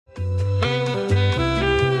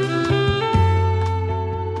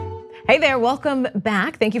Hey there, welcome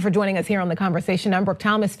back. Thank you for joining us here on The Conversation. I'm Brooke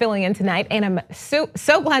Thomas filling in tonight, and I'm so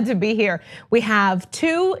glad to be here. We have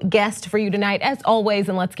two guests for you tonight, as always,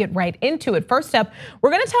 and let's get right into it. First up,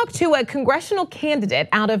 we're gonna talk to a congressional candidate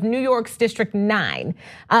out of New York's District 9,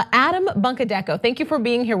 Adem Bunkeddeko. Thank you for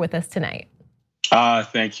being here with us tonight.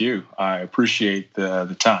 Thank you. I appreciate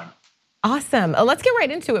the time. Awesome. Let's get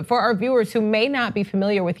right into it. For our viewers who may not be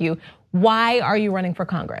familiar with you, why are you running for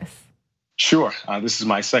Congress? Sure. This is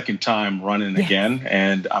my second time running again,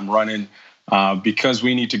 and I'm running because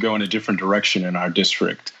we need to go in a different direction in our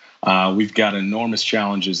district. We've got enormous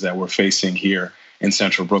challenges that we're facing here in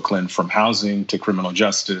Central Brooklyn, from housing to criminal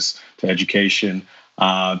justice to education,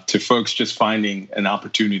 to folks just finding an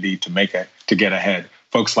opportunity to get ahead.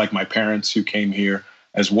 Folks like my parents who came here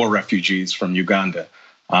as war refugees from Uganda.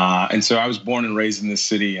 And so I was born and raised in this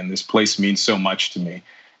city, and this place means so much to me.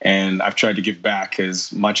 And I've tried to give back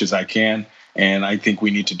as much as I can. And I think we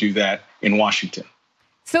need to do that in Washington.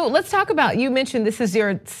 So let's talk about, you mentioned this is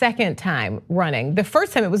your second time running. The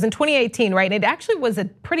first time it was in 2018, right? It actually was a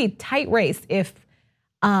pretty tight race, if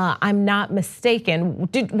I'm not mistaken.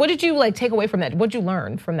 What did you take away from that? What did you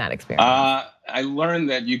learn from that experience? I learned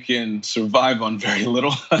that you can survive on very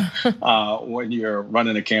little when you're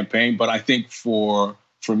running a campaign. But I think for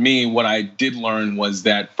me, what I did learn was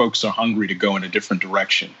that folks are hungry to go in a different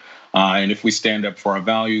direction. And if we stand up for our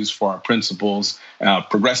values, for our principles,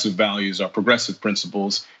 progressive values, our progressive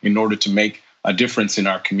principles, in order to make a difference in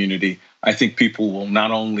our community, I think people will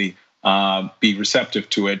not only be receptive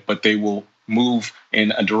to it, but they will move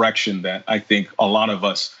in a direction that I think a lot of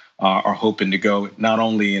us are hoping to go, not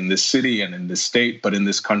only in this city and in this state, but in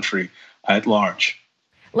this country at large.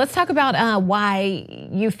 Let's talk about why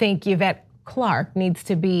you think Yvette Clarke needs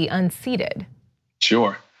to be unseated.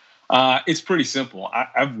 Sure. It's pretty simple.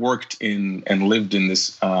 I've worked in and lived in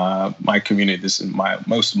this my community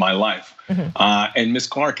most of my life, and Ms.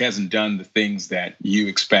 Clarke hasn't done the things that you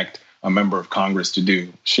expect a member of Congress to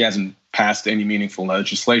do. She hasn't passed any meaningful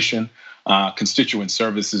legislation. Constituent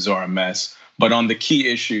services are a mess. But on the key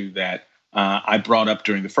issue that I brought up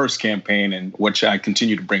during the first campaign, and which I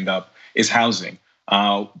continue to bring up, is housing.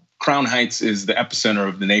 Crown Heights is the epicenter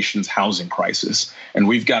of the nation's housing crisis, and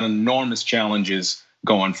we've got enormous challenges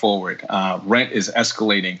going forward. Rent is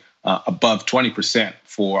escalating above 20%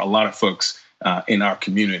 for a lot of folks in our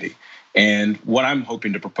community. And what I'm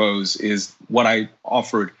hoping to propose is what I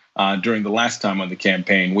offered during the last time on the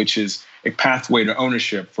campaign, which is a pathway to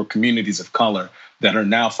ownership for communities of color that are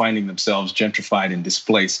now finding themselves gentrified and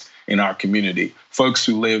displaced in our community. Folks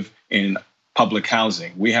who live in public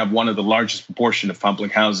housing. We have one of the largest proportion of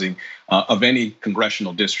public housing of any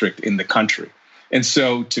congressional district in the country. And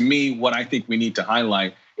so to me, what I think we need to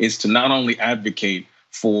highlight is to not only advocate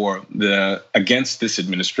against this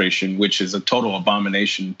administration, which is a total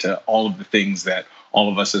abomination to all of the things that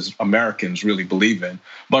all of us as Americans really believe in,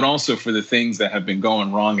 but also for the things that have been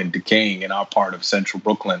going wrong and decaying in our part of Central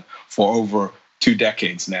Brooklyn for over 2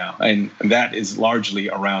 decades now. And that is largely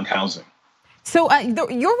around housing. So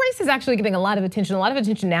your race is actually getting a lot of attention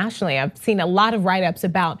nationally. I've seen a lot of write-ups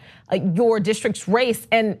about your district's race,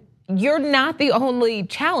 and you're not the only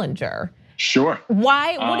challenger. Sure.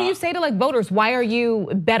 Why? What do you say to voters? Why are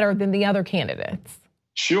you better than the other candidates?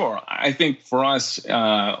 Sure. I think for us,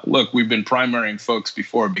 look, we've been primarying folks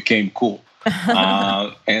before it became cool.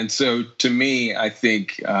 And so to me, I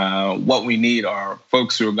think what we need are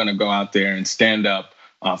folks who are going to go out there and stand up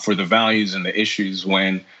for the values and the issues.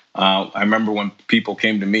 When I remember when people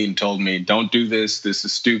came to me and told me, don't do this, this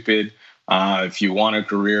is stupid. If you want a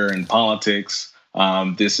career in politics,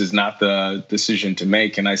 this is not the decision to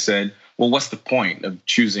make. And I said, well, what's the point of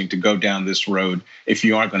choosing to go down this road if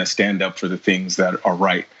you aren't going to stand up for the things that are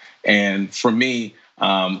right? And for me,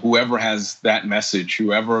 whoever has that message,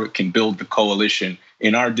 whoever can build the coalition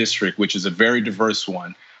in our district, which is a very diverse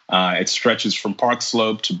one, it stretches from Park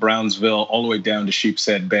Slope to Brownsville, all the way down to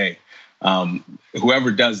Sheepshead Bay.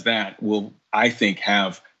 Whoever does that will, I think,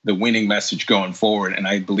 have the winning message going forward, and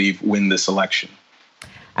I believe win this election.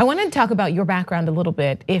 I want to talk about your background a little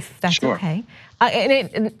bit, if that's sure. Okay.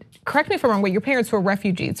 And correct me if I'm wrong, but your parents were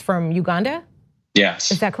refugees from Uganda?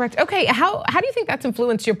 Yes. Is that correct? Okay, how do you think that's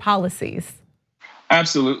influenced your policies?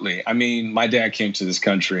 Absolutely. I mean, my dad came to this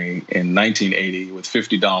country in 1980 with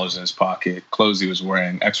 $50 in his pocket, clothes he was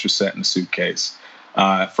wearing, extra set in a suitcase.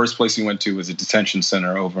 First place he went to was a detention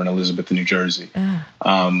center over in Elizabeth, New Jersey.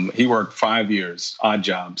 He worked 5 years, odd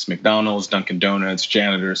jobs, McDonald's, Dunkin' Donuts,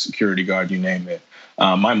 janitor, security guard, you name it.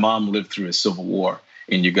 My mom lived through a civil war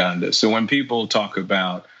in Uganda. So when people talk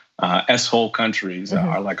about S-hole countries,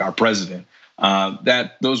 like our president,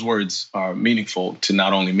 that those words are meaningful to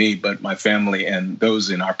not only me, but my family and those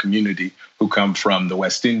in our community who come from the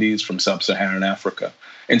West Indies, from sub-Saharan Africa.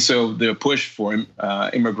 And so the push for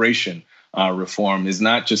immigration reform is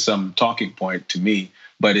not just some talking point to me,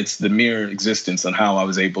 but it's the mere existence on how I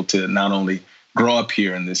was able to not only grow up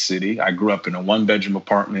here in this city. I grew up in a 1-bedroom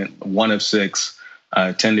apartment, one of 6,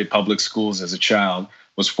 attended public schools as a child,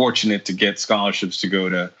 was fortunate to get scholarships to go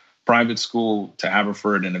to private school, to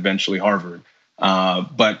Haverford, and eventually Harvard.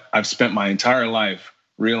 But I've spent my entire life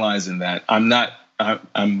realizing that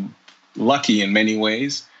I'm lucky in many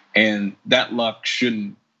ways, and that luck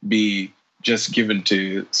shouldn't be just given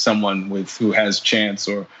to someone who has chance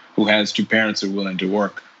or who has 2 parents who are willing to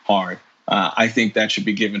work hard. I think that should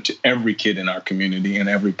be given to every kid in our community and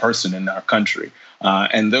every person in our country.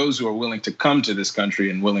 And those who are willing to come to this country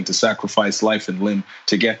and willing to sacrifice life and limb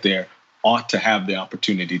to get there ought to have the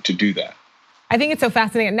opportunity to do that. I think it's so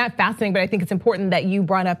fascinating, not fascinating, but I think it's important that you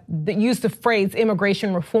used the phrase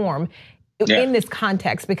immigration reform in this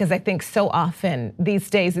context, because I think so often these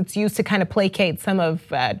days it's used to kind of placate some of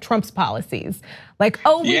Trump's policies. Like,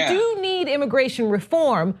 oh, we do need immigration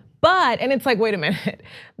reform, but, and it's like, wait a minute,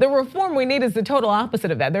 the reform we need is the total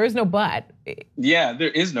opposite of that. There is no but. Yeah,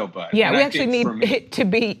 there is no but. Yeah, we actually need it to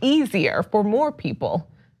be easier for more people.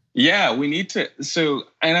 Yeah, we need to.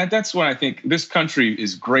 That's why I think this country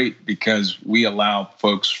is great, because we allow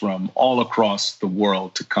folks from all across the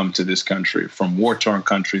world to come to this country, from war-torn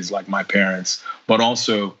countries like my parents, but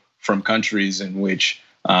also from countries in which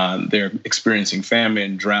they're experiencing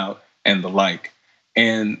famine, drought, and the like.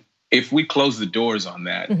 And if we close the doors on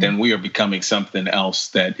that, then we are becoming something else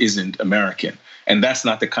that isn't American. And that's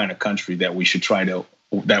not the kind of country that we should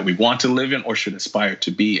that we want to live in or should aspire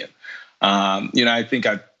to be in. I think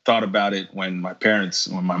I thought about it when my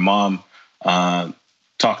mom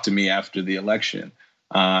talked to me after the election.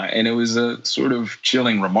 And it was a sort of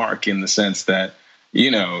chilling remark in the sense that,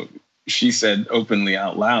 she said openly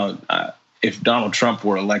out loud, if Donald Trump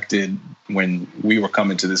were elected when we were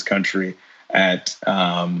coming to this country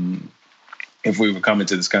if we were coming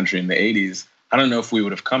to this country in the 80s, I don't know if we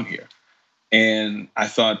would have come here. And I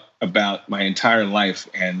thought about my entire life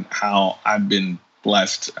and how I've been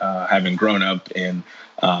blessed, having grown up in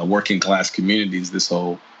working class communities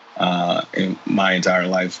in my entire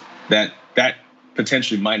life, that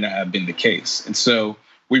potentially might not have been the case. And so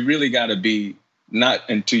we really got to be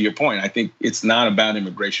and to your point, I think it's not about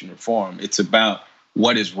immigration reform. It's about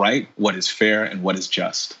what is right, what is fair, and what is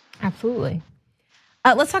just. Absolutely.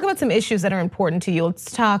 Let's talk about some issues that are important to you.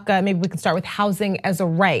 Let's talk, maybe we can start with housing as a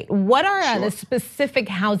right. What are the specific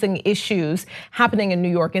housing issues happening in New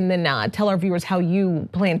York? And then tell our viewers how you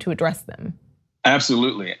plan to address them.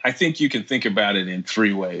 Absolutely. I think you can think about it in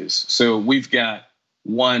 3 ways. So we've got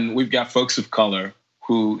folks of color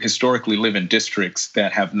who historically live in districts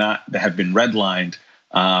that have been redlined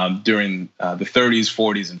during the 30s,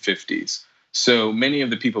 40s, and 50s. So many of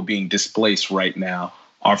the people being displaced right now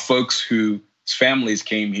are folks whose families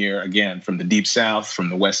came here, again, from the Deep South, from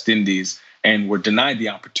the West Indies, and were denied the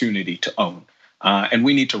opportunity to own. And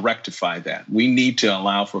we need to rectify that. We need to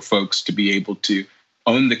allow for folks to be able to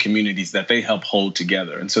own the communities that they help hold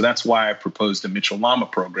together. And so that's why I proposed a Mitchell-Lama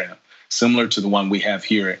program, similar to the one we have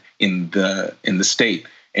here in the state,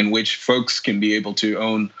 in which folks can be able to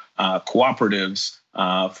own cooperatives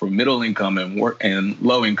for middle income and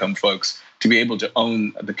low income folks to be able to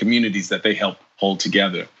own the communities that they help hold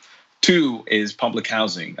together. 2 is public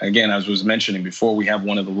housing. Again, as I was mentioning before, we have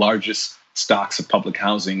one of the largest stocks of public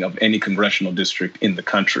housing of any congressional district in the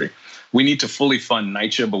country. We need to fully fund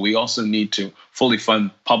NYCHA, but we also need to fully fund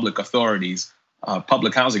public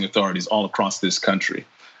housing authorities all across this country.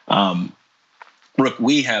 Brooke,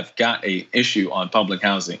 we have got an issue on public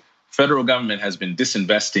housing. Federal government has been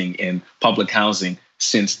disinvesting in public housing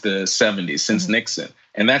since the 70s, since Nixon.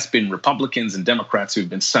 And that's been Republicans and Democrats who've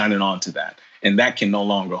been signing on to that. And that can no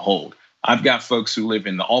longer hold. I've got folks who live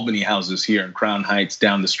in the Albany houses here in Crown Heights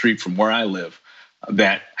down the street from where I live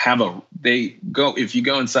that if you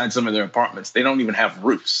go inside some of their apartments, they don't even have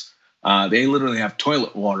roofs. They literally have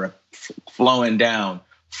toilet water flowing down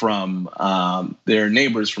from their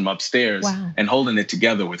neighbors from upstairs and holding it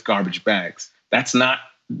together with garbage bags. That's not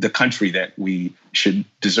the country that we should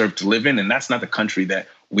deserve to live in. And that's not the country that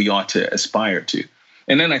we ought to aspire to.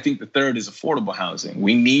 And then I think the 3rd is affordable housing.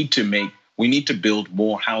 We need to build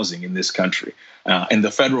more housing in this country. And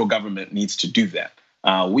the federal government needs to do that.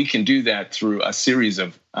 We can do that through a series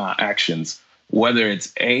of actions, whether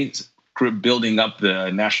it's building up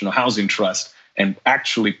the National Housing Trust and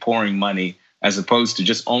actually pouring money as opposed to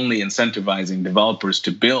just only incentivizing developers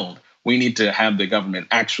to build. We need to have the government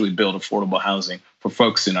actually build affordable housing for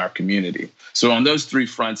folks in our community. So on those three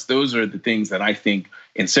fronts, those are the things that I think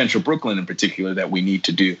in Central Brooklyn in particular that we need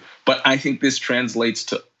to do. But I think this translates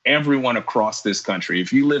to everyone across this country.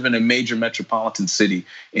 If you live in a major metropolitan city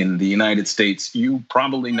in the United States, you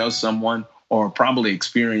probably know someone or are probably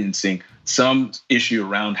experiencing some issue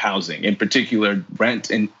around housing, in particular rent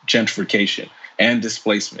and gentrification and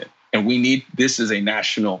displacement. And this is a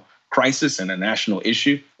national crisis and a national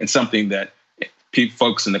issue and something that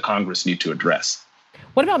folks in the Congress need to address.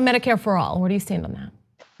 What about Medicare for all? Where do you stand on that?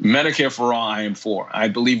 Medicare for all, I am for. I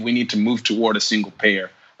believe we need to move toward a single payer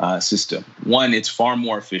system. One, it's far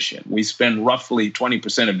more efficient. We spend roughly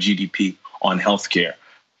 20% of GDP on healthcare.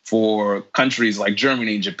 For countries like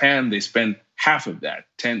Germany and Japan, they spend half of that,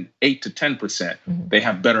 8 to 10%. They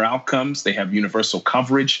have better outcomes, they have universal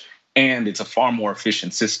coverage, and it's a far more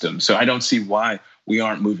efficient system. So I don't see why we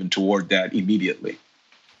aren't moving toward that immediately.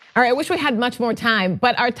 All right, I wish we had much more time,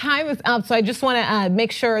 but our time is up. So I just want to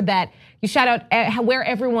make sure that you shout out where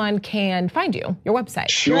everyone can find you, your website,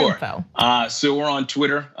 sure. Your info. So we're on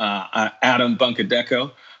Twitter, Adem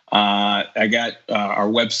Bunkeddeko. I got our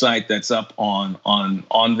website that's up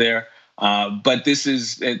on there. But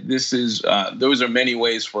those are many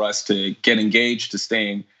ways for us to get engaged, to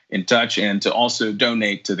stay in touch, and to also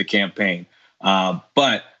donate to the campaign.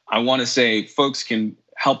 But I want to say folks can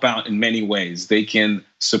help out in many ways. They can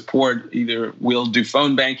support we'll do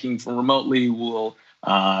phone banking for remotely. We'll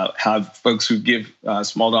have folks who give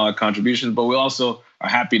small dollar contributions, but we also are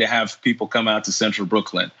happy to have people come out to Central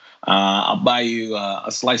Brooklyn. I'll buy you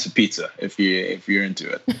a slice of pizza if you're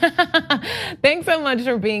into it. Thanks so much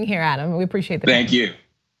for being here, Adem. We appreciate the time. Thank you.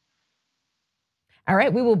 All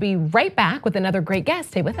right, we will be right back with another great guest.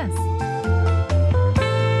 Stay with us.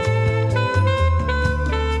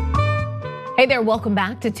 Hey there, welcome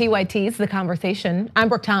back to TYT's The Conversation. I'm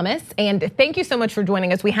Brooke Thomas, and thank you so much for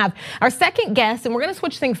joining us. We have our second guest, and we're gonna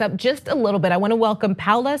switch things up just a little bit. I wanna welcome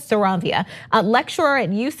Paula Saravia, a lecturer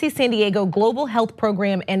at UC San Diego Global Health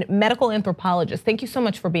Program and medical anthropologist. Thank you so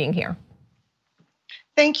much for being here.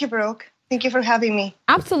 Thank you, Brooke. Thank you for having me.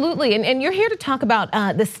 Absolutely, and you're here to talk about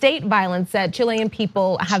the state violence that Chilean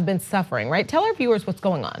people have been suffering, right? Tell our viewers what's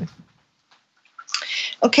going on.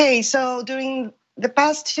 Okay, so during the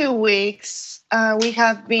past 2 weeks, we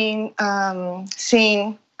have been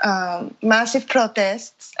seeing massive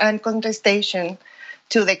protests and contestation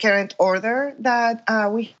to the current order that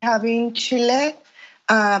we have in Chile.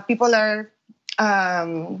 People are,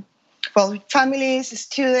 families,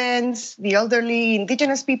 students, the elderly,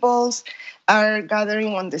 indigenous peoples are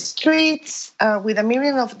gathering on the streets with a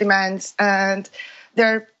myriad of demands, and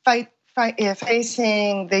they're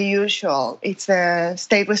facing the usual. It's the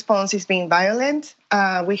state response is being violent.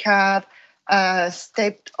 We have a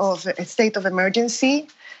state of emergency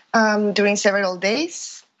during several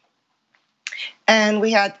days, and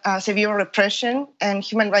we had severe repression and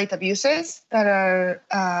human rights abuses that are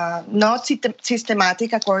not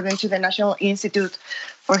systematic according to the National Institute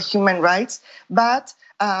for Human Rights, but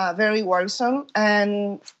very worrisome.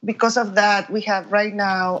 And because of that, we have right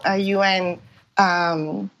now a UN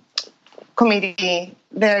committee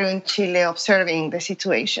there in Chile observing the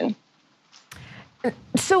situation.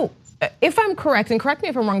 So if I'm correct, and correct me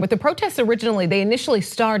if I'm wrong, but the protests originally, they initially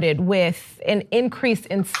started with an increase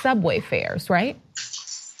in subway fares, right?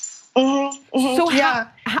 So yeah.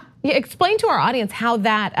 Explain to our audience how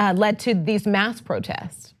that led to these mass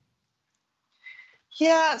protests.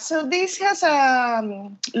 Yeah, so this has a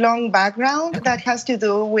long background that has to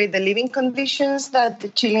do with the living conditions that the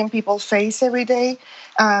Chilean people face every day.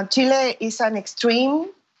 Chile is an extreme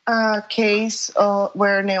case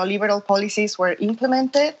where neoliberal policies were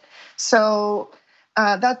implemented. So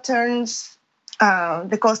that turns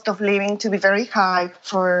the cost of living to be very high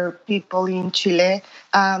for people in Chile.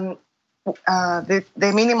 The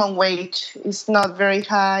minimum wage is not very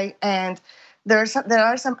high, and there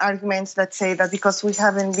are some arguments that say that because we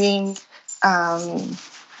haven't been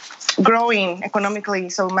growing economically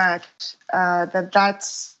so much,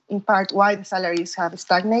 that's in part why the salaries have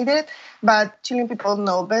stagnated. But Chilean people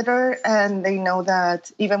know better, and they know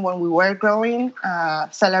that even when we were growing,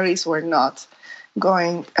 salaries were not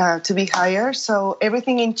going to be higher. So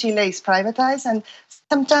everything in Chile is privatized, and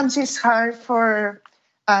sometimes it's hard for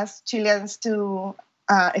us Chileans to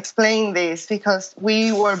explain this because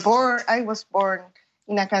I was born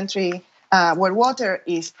in a country where water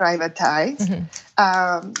is privatized.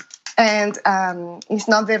 And it's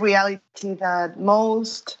not the reality that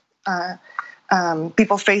most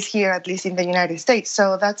people face here, at least in the United States.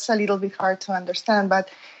 So that's a little bit hard to understand. But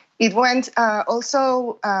it went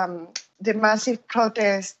also the massive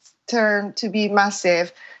protests turned to be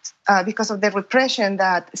massive because of the repression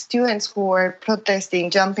that students who were protesting,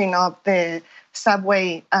 jumping up the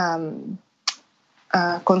subway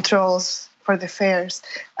controls for the fares.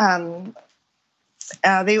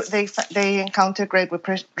 They encountered great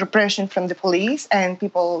repression from the police, and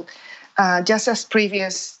people, just as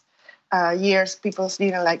previous years, people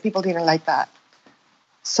didn't like that.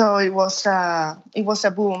 So it was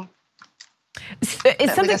a boom.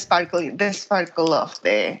 It's something, the sparkle of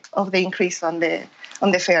the increase on the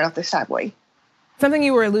fare of the subway. Something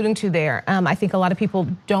you were alluding to there, I think a lot of people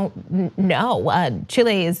don't know.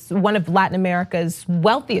 Chile is one of Latin America's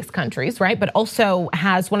wealthiest countries, right? But also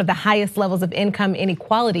has one of the highest levels of income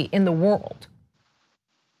inequality in the world.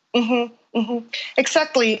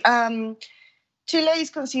 Exactly. Chile is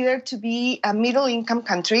considered to be a middle-income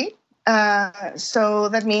country. So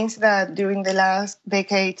that means that during the last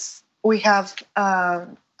decades, we have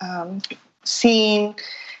seen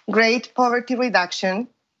great poverty reduction.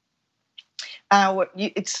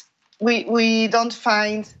 We don't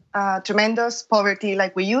find tremendous poverty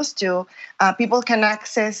like we used to. People can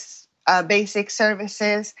access basic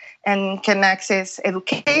services and can access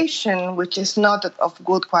education, which is not of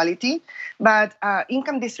good quality. But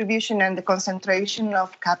income distribution and the concentration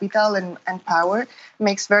of capital and power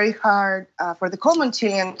makes very hard for the common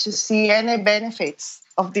Chilean to see any benefits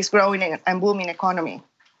of this growing and booming economy.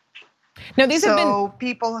 Now,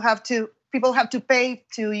 people have to pay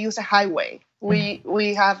to use a highway.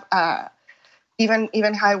 We have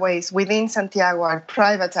even highways within Santiago are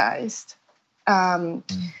privatized.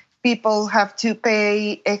 People have to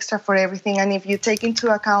pay extra for everything, and if you take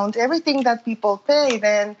into account everything that people pay,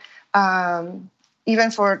 then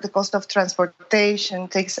even for the cost of transportation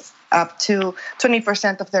takes up to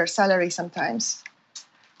 20% of their salary sometimes.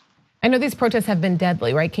 I know these protests have been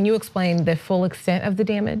deadly, right? Can you explain the full extent of the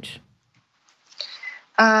damage?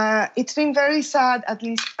 It's been very sad, at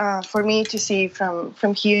least for me, to see from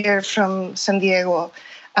here, from San Diego,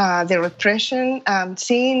 the repression.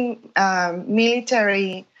 Seeing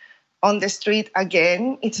military on the street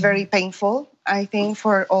again, it's very painful, I think,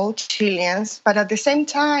 for all Chileans. But at the same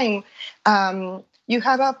time, you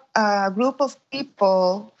have a group of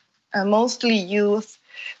people, mostly youth,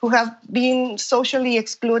 who have been socially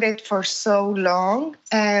excluded for so long.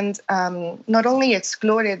 And not only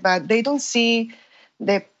excluded, but they don't see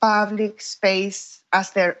the public space as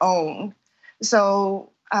their own. So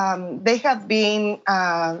they have been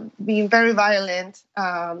very violent,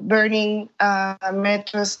 burning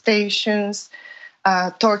metro stations,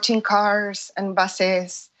 torching cars and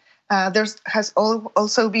buses. There has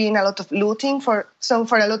also been a lot of looting. For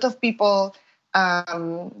a lot of people,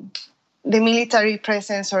 the military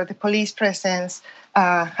presence or the police presence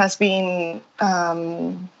has been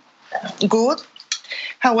good.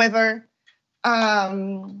 However,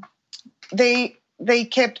 they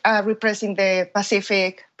kept repressing the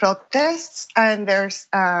Pacific protests, and there's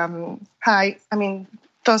tons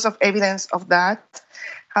of evidence of that.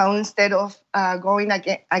 How instead of going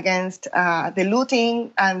against the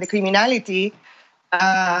looting and the criminality,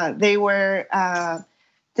 they were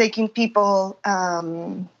taking people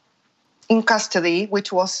in custody,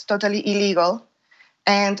 which was totally illegal.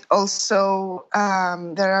 And also,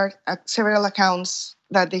 there are several accounts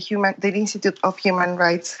that the Institute of Human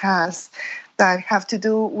Rights has that have to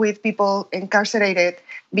do with people incarcerated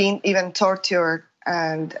being even tortured,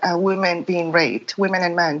 and women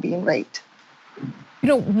and men being raped.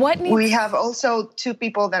 We have also 2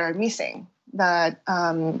 people that are missing that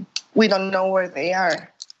we don't know where they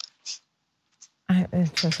are. I'm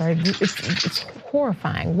so sorry. It's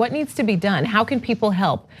horrifying. What needs to be done? How can people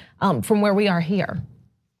help from where we are here?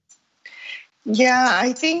 Yeah,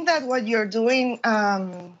 I think that what you're doing,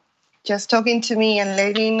 just talking to me and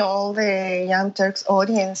letting all the Young Turks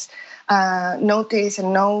audience notice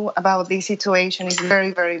and know about this situation is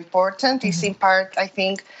very, very important. It's in part, I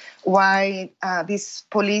think, why this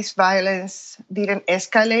police violence didn't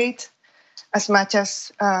escalate as much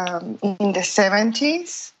as in the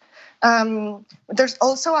 70s. There's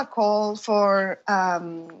also a call for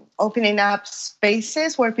opening up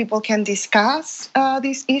spaces where people can discuss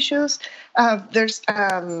these issues. There's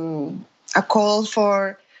a call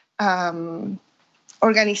for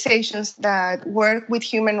organizations that work with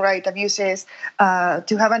human rights abuses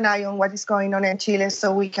to have an eye on what is going on in Chile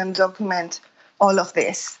so we can document all of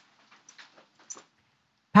this.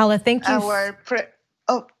 Paula, thank you.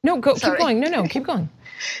 Keep going. No, keep going.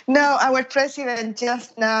 No, our president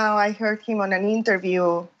just now, I heard him on an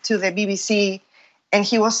interview to the BBC, and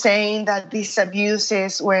he was saying that these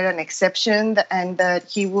abuses were an exception and that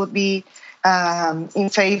he would be in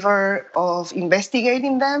favor of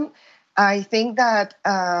investigating them. I think that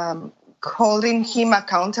holding him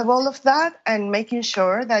accountable of that and making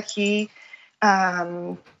sure that he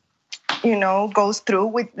goes through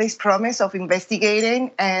with this promise of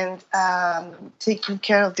investigating and taking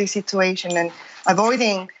care of the situation and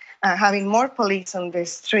avoiding having more police on the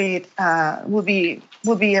street would be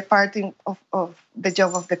a part of the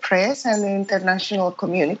job of the press and the international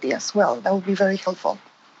community as well. That would be very helpful.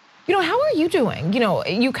 How are you doing?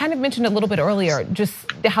 You kind of mentioned a little bit earlier just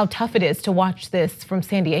how tough it is to watch this from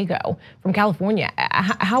San Diego, from California.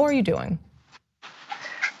 How are you doing?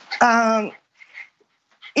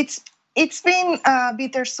 It's been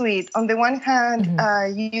bittersweet. On the one hand,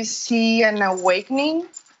 you see an awakening,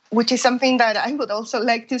 which is something that I would also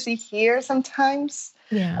like to see here sometimes,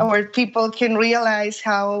 where people can realize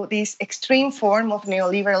how this extreme form of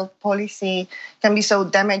neoliberal policy can be so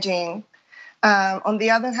damaging. On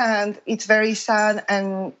the other hand, it's very sad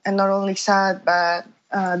and not only sad, but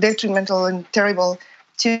detrimental and terrible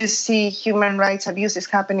to see human rights abuses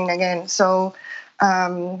happening again. So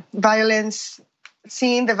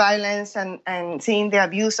seeing the violence and seeing the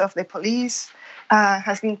abuse of the police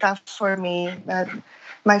has been tough for me. But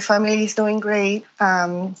my family is doing great.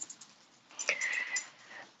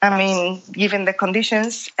 Given the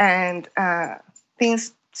conditions, and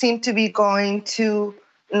things seem to be going to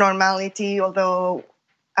normality, although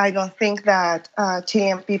I don't think that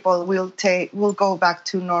Chilean people will go back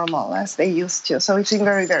to normal as they used to. So it's been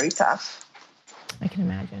very, very tough. I can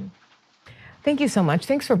imagine. Thank you so much.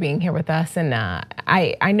 Thanks for being here with us. And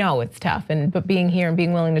I know it's tough, but being here and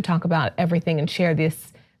being willing to talk about everything and share the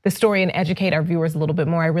story and educate our viewers a little bit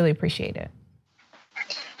more, I really appreciate it.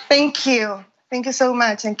 Thank you. Thank you so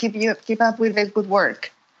much, and keep up with the good work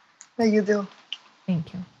that you do.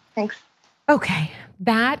 Thank you. Thanks. Okay,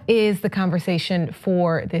 that is the conversation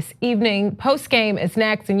for this evening. Post game is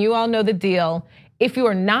next, and you all know the deal. If you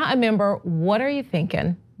are not a member, what are you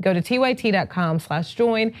thinking? Go to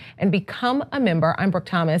tyt.com/join and become a member. I'm Brooke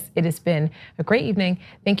Thomas. It has been a great evening.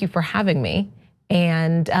 Thank you for having me,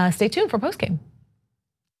 and stay tuned for Post Game.